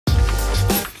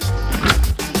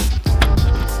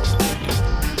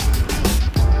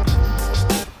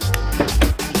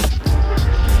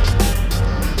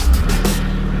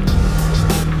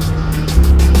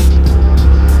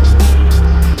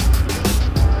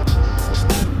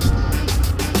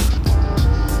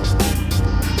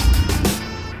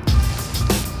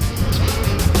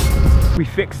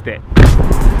fixed it.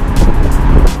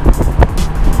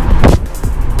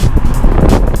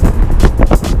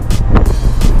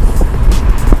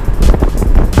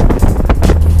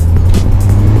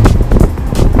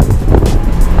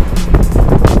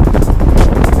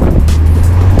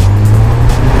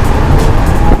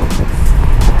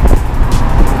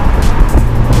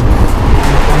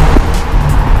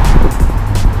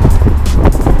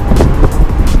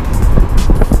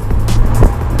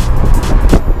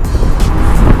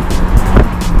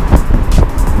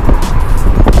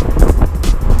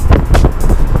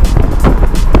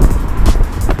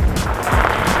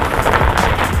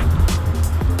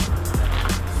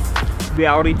 The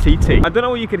Audi TT. I don't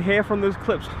know what you can hear from those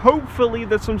clips. Hopefully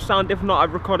there's some sound. If not,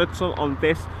 I've recorded some on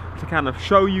this to kind of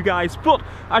show you guys. But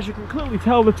as you can clearly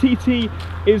tell, the TT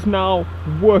is now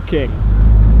working.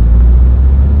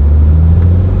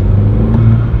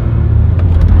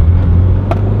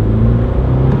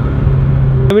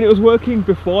 I mean, it was working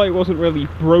before. It wasn't really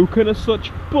broken as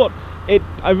such, but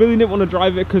I really didn't want to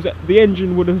drive it because the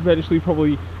engine would have eventually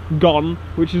probably gone,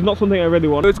 which is not something I really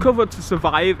want. It's covered to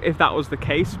survive if that was the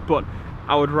case, but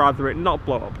I would rather it not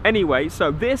blow up. Anyway,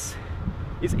 so this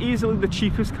is easily the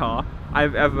cheapest car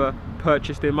I've ever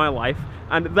purchased in my life,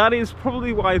 and that is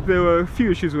probably why there were a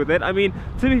few issues with it. I mean,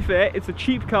 to be fair, it's a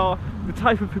cheap car. The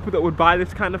type of people that would buy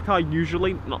this kind of car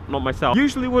usually, not myself,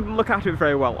 usually wouldn't look at it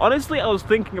very well. Honestly, I was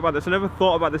thinking about this. I never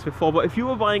thought about this before, but if you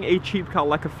were buying a cheap car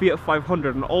like a Fiat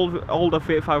 500, an older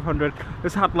Fiat 500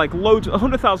 that's had like loads,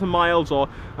 100,000 miles, or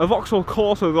a Vauxhall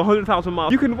Corsa with 100,000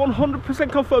 miles, you can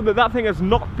 100% confirm that that thing has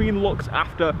not been looked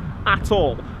after at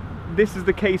all. This is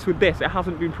the case with this. It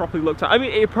hasn't been properly looked at. I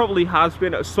mean, it probably has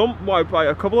been at by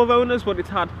a couple of owners, but it's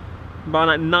had about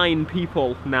like 9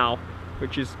 people now,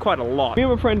 which is quite a lot. Me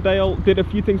and my friend Dale did a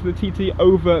few things with the TT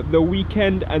over the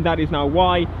weekend, and that is now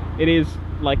why it is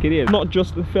like it is. Not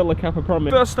just the filler cap, I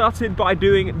promise. First started by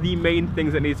doing the main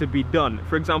things that need to be done.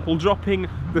 For example, dropping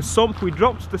the sump. We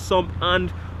dropped the sump,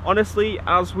 and honestly,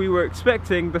 as we were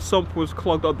expecting, the sump was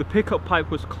clogged up. The pickup pipe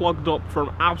was clogged up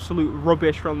from absolute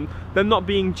rubbish, from them not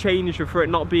being changed or for it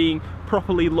not being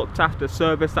properly looked after,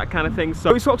 serviced, that kind of thing.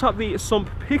 So we sorted out the sump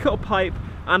pickup pipe,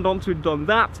 and once we'd done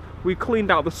that, we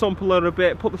cleaned out the sump a little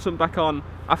bit, put the sump back on.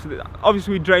 After that,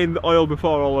 obviously we drained the oil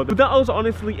before all of it. But that was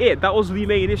honestly it. That was the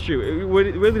main issue. It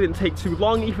really didn't take too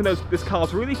long, even though this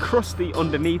car's really crusty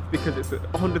underneath because it's a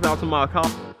 100,000 mile car.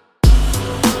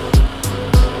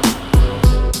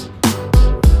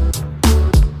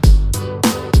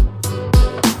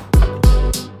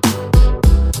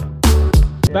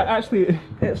 That actually,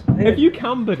 if you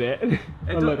cambered it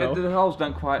the holes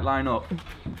don't quite line up.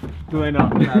 Do they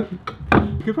not? No.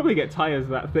 You could probably get tyres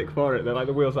that thick for it, they're like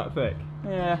the wheels that thick.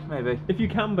 Yeah, maybe. If you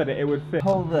cambered it, it would fit.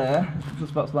 Hole there,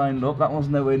 just about lined up, that one's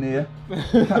nowhere near.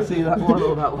 Can't see that one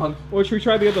or that one. Well, should we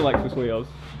try the other Lexus wheels?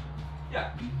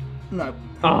 Yeah. No.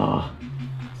 Ah!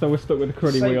 So we're stuck with the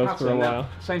cruddy wheels for a while.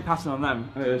 Same pattern on them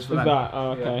as for them. That?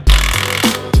 Oh, okay.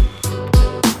 Yeah.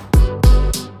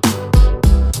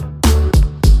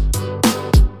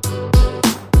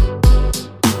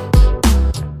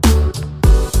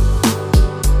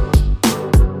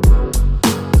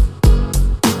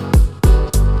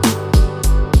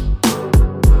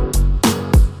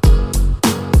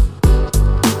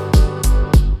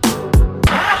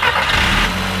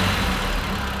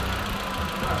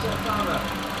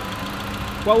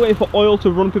 While waiting for oil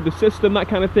to run through the system, that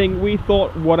kind of thing, we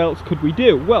thought, what else could we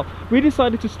do? Well, we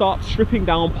decided to start stripping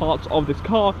down parts of this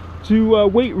car to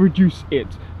weight reduce it.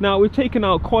 Now, we've taken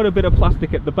out quite a bit of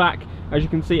plastic at the back. As you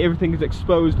can see, everything is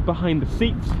exposed behind the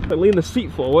seats. But lean the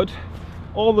seat forward,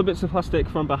 all the bits of plastic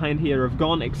from behind here have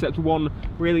gone, except one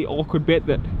really awkward bit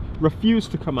that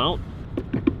refused to come out.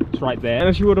 It's right there. And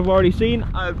as you would have already seen,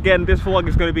 again, this vlog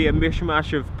is going to be a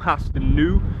mishmash of past and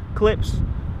new clips.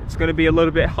 It's going to be a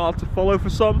little bit hard to follow for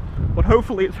some, but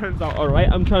hopefully it turns out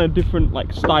alright. I'm trying a different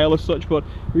like style as such, but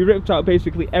we ripped out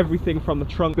basically everything from the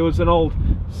trunk. There was an old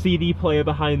CD player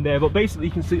behind there, but basically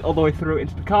you can see all the way through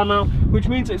into the car now, which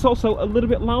means it's also a little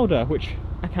bit louder, which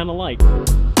I kind of like.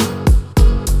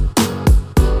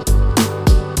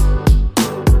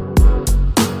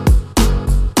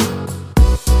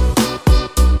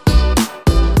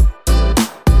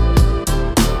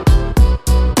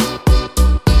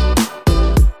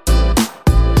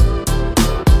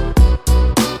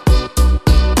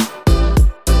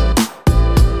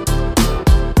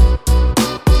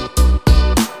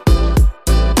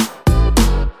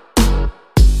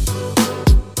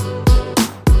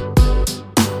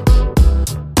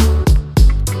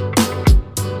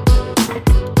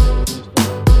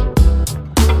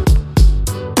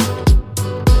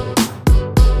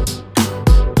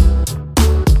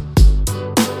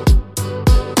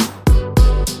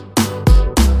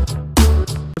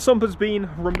 sump has been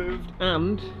removed,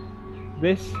 and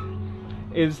this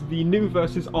is the new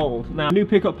versus old. Now, new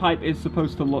pickup pipe is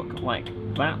supposed to look like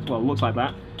that. Well, it looks like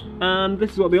that. And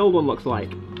this is what the old one looks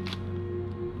like.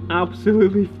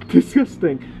 Absolutely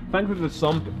disgusting. Thankfully the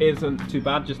sump isn't too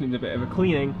bad, just needs a bit of a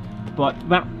cleaning, but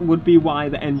that would be why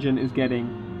the engine is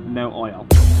getting no oil.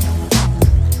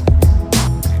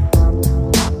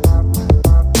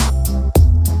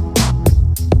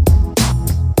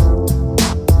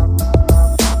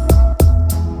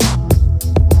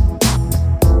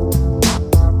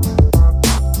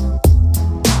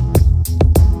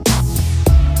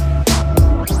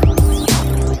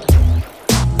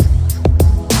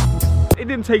 It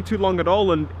didn't take too long at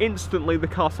all, and instantly the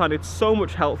car sounded so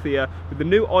much healthier with the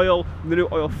new oil, the new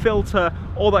oil filter,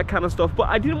 all that kind of stuff. But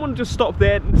I didn't want to just stop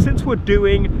there. Since we're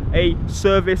doing a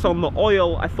service on the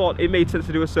oil, I thought it made sense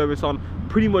to do a service on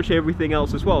pretty much everything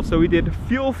else as well. So we did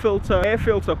fuel filter, air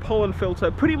filter, pollen filter,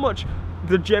 pretty much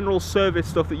the general service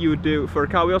stuff that you would do for a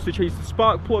car. We also changed the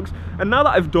spark plugs, and now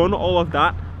that I've done all of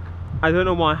that, I don't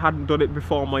know why I hadn't done it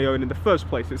before on my own in the first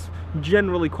place. It's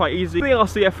generally quite easy. The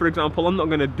RCF, for example, I'm not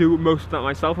going to do most of that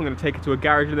myself. I'm going to take it to a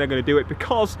garage and they're going to do it,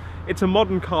 because it's a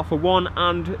modern car for one,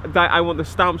 and that I want the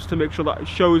stamps to make sure that it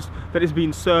shows that it's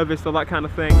been serviced or that kind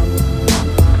of thing.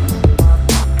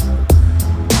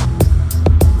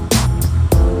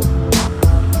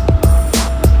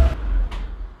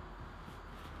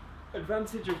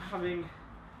 Advantage of having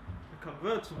a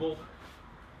convertible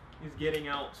is getting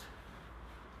out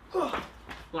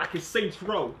like a Saints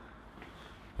Row.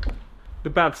 The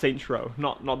bad Saints Row,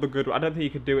 not the good one. I don't think you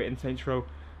could do it in Saints Row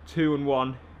 2 and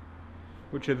 1,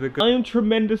 which are the good. I am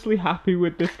tremendously happy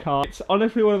with this car. It's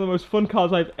honestly one of the most fun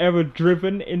cars I've ever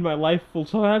driven in my life. Full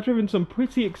time, I've driven some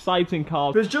pretty exciting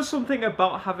cars. There's just something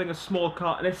about having a small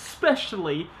car, and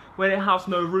especially when it has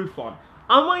no roof on.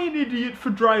 Am I an idiot for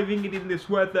driving it in this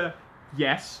weather?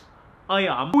 Yes, I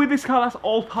am. With this car, that's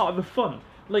all part of the fun.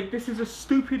 Like, this is a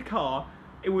stupid car.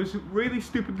 It was really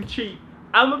stupidly cheap.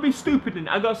 I'm gonna be stupid in it.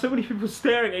 I got so many people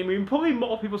staring at me, probably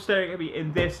more people staring at me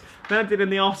in this than I did in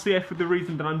the RCF, for the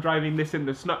reason that I'm driving this in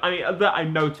the snow. I mean, that I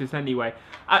noticed anyway.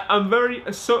 I'm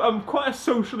quite a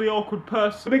socially awkward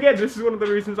person. But again, this is one of the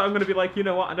reasons I'm gonna be like, you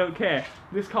know what, I don't care.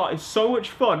 This car is so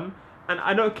much fun, and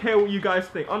I don't care what you guys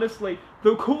think. Honestly,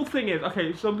 the cool thing is,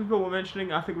 okay, some people were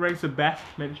mentioning, I think Racer Beth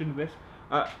mentioned this,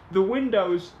 the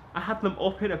windows, I had them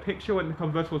up in a picture when the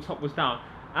convertible top was down.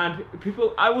 And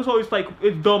people, I was always like,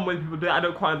 it's dumb when people do it, I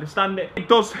don't quite understand it.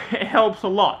 It helps a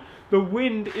lot. The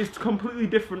wind is completely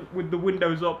different with the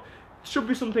windows up. It should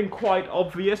be something quite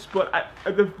obvious, but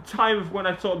at the time of when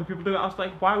I saw the people do it, I was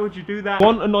like, why would you do that?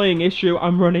 One annoying issue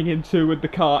I'm running into with the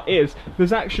car is,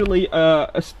 there's actually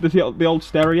the old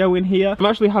stereo in here. I'm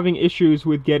actually having issues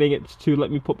with getting it to let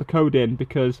me put the code in,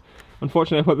 because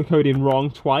unfortunately I put the code in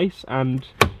wrong twice, and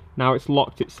now it's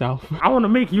locked itself. I want to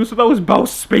make use of those Bose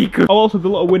speakers. Oh, also the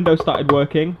little window started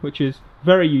working, which is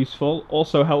very useful.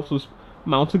 Also helps us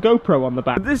mount a GoPro on the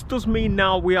back. This does mean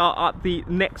now we are at the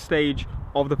next stage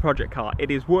of the project car. It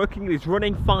is working, it is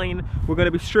running fine. We're going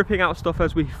to be stripping out stuff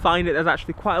as we find it. There's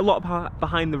actually quite a lot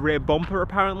behind the rear bumper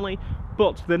apparently,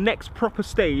 but the next proper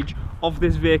stage of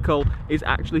this vehicle is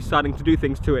actually starting to do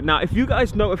things to it. Now, if you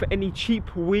guys know of any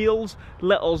cheap wheels,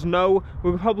 let us know.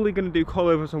 We're probably going to do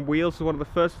coilovers and wheels as one of the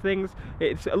first things.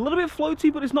 It's a little bit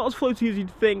floaty, but it's not as floaty as you'd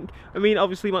think. I mean,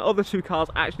 obviously my other two cars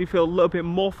actually feel a little bit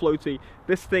more floaty.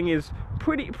 This thing is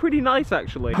pretty nice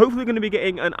actually. Hopefully going to be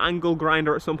getting an angle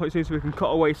grinder at some point soon, so we can cut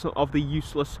away some of the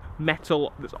useless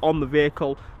metal that's on the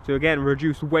vehicle to again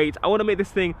reduce weight. I want to make this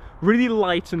thing really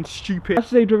light and stupid. I've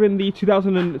say driven the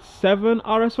 2007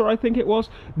 RS4, I think it was.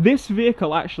 This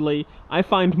vehicle actually I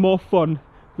find more fun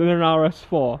than an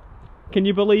RS4. Can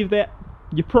you believe that?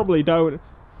 You probably don't,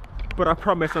 but I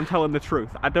promise I'm telling the truth.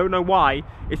 I don't know why.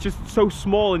 It's just so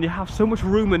small and you have so much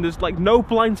room, and there's like no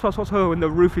blind spots whatsoever when the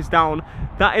roof is down.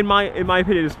 That in my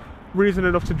opinion is reason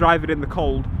enough to drive it in the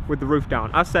cold with the roof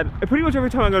down. As said, pretty much every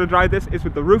time I'm going to drive this is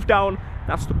with the roof down.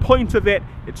 That's the point of it.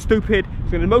 It's stupid.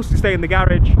 It's going to mostly stay in the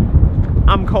garage.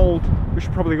 I'm cold. We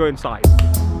should probably go inside.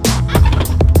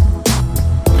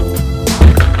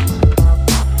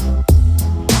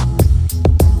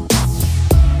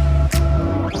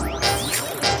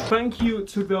 Thank you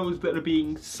to those that are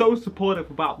being so supportive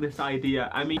about this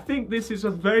idea. I mean, I think this is a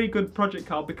very good project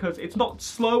car because it's not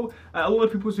slow. A lot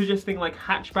of people are suggesting like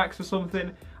hatchbacks or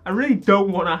something. I really don't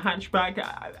want a hatchback.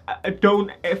 I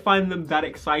don't find them that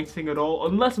exciting at all,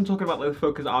 unless I'm talking about like the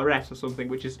Focus RS or something,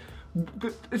 which is,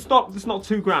 it's not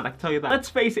too grand, I can tell you that. Let's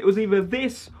face it, it was either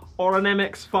this or an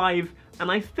MX-5, and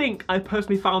I think I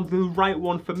personally found the right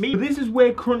one for me. This is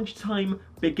where crunch time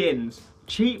begins.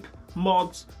 Cheap,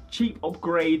 mods, cheap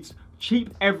upgrades, cheap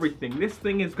everything. This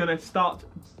thing is gonna start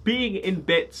being in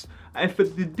bits for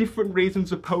the different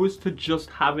reasons opposed to just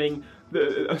having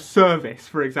a service,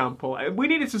 for example. We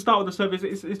needed to start with a service.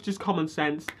 It's just common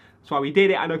sense. That's why we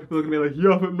did it. I know people are gonna be like,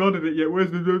 you haven't modded it yet,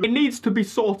 where's the... It needs to be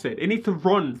sorted. It needs to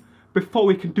run before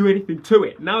we can do anything to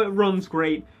it. Now it runs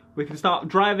great. We can start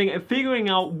driving and figuring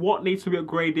out what needs to be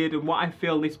upgraded and what I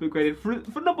feel needs to be upgraded.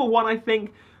 For number one, I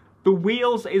think the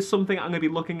wheels is something I'm going to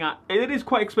be looking at. It is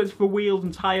quite expensive for wheels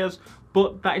and tyres,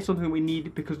 but that is something we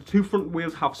need because the two front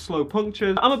wheels have slow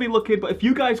punctures. I'm going to be looking, but if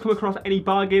you guys come across any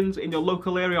bargains in your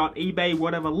local area on eBay,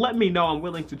 whatever, let me know. I'm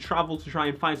willing to travel to try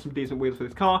and find some decent wheels for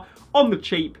this car on the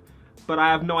cheap, but I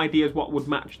have no ideas what would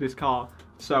match this car.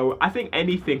 So I think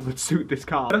anything would suit this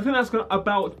car. But I think that's gonna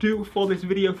about do for this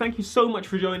video. Thank you so much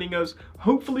for joining us.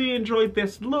 Hopefully you enjoyed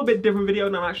this little bit different video,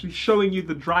 and I'm actually showing you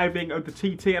the driving of the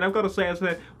TT. And I've got to say, it's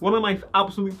one of my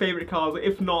absolute favorite cars,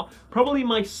 if not probably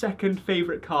my second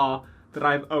favorite car that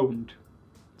I've owned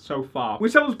so far.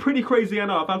 Which sounds pretty crazy, I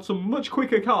know. I've had some much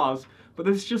quicker cars, but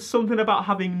there's just something about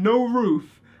having no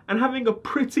roof and having a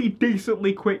pretty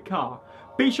decently quick car.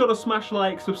 Be sure to smash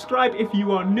like, subscribe if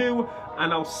you are new,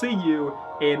 and I'll see you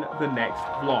in the next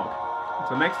vlog.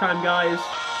 Until next time, guys,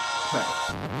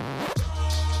 peace.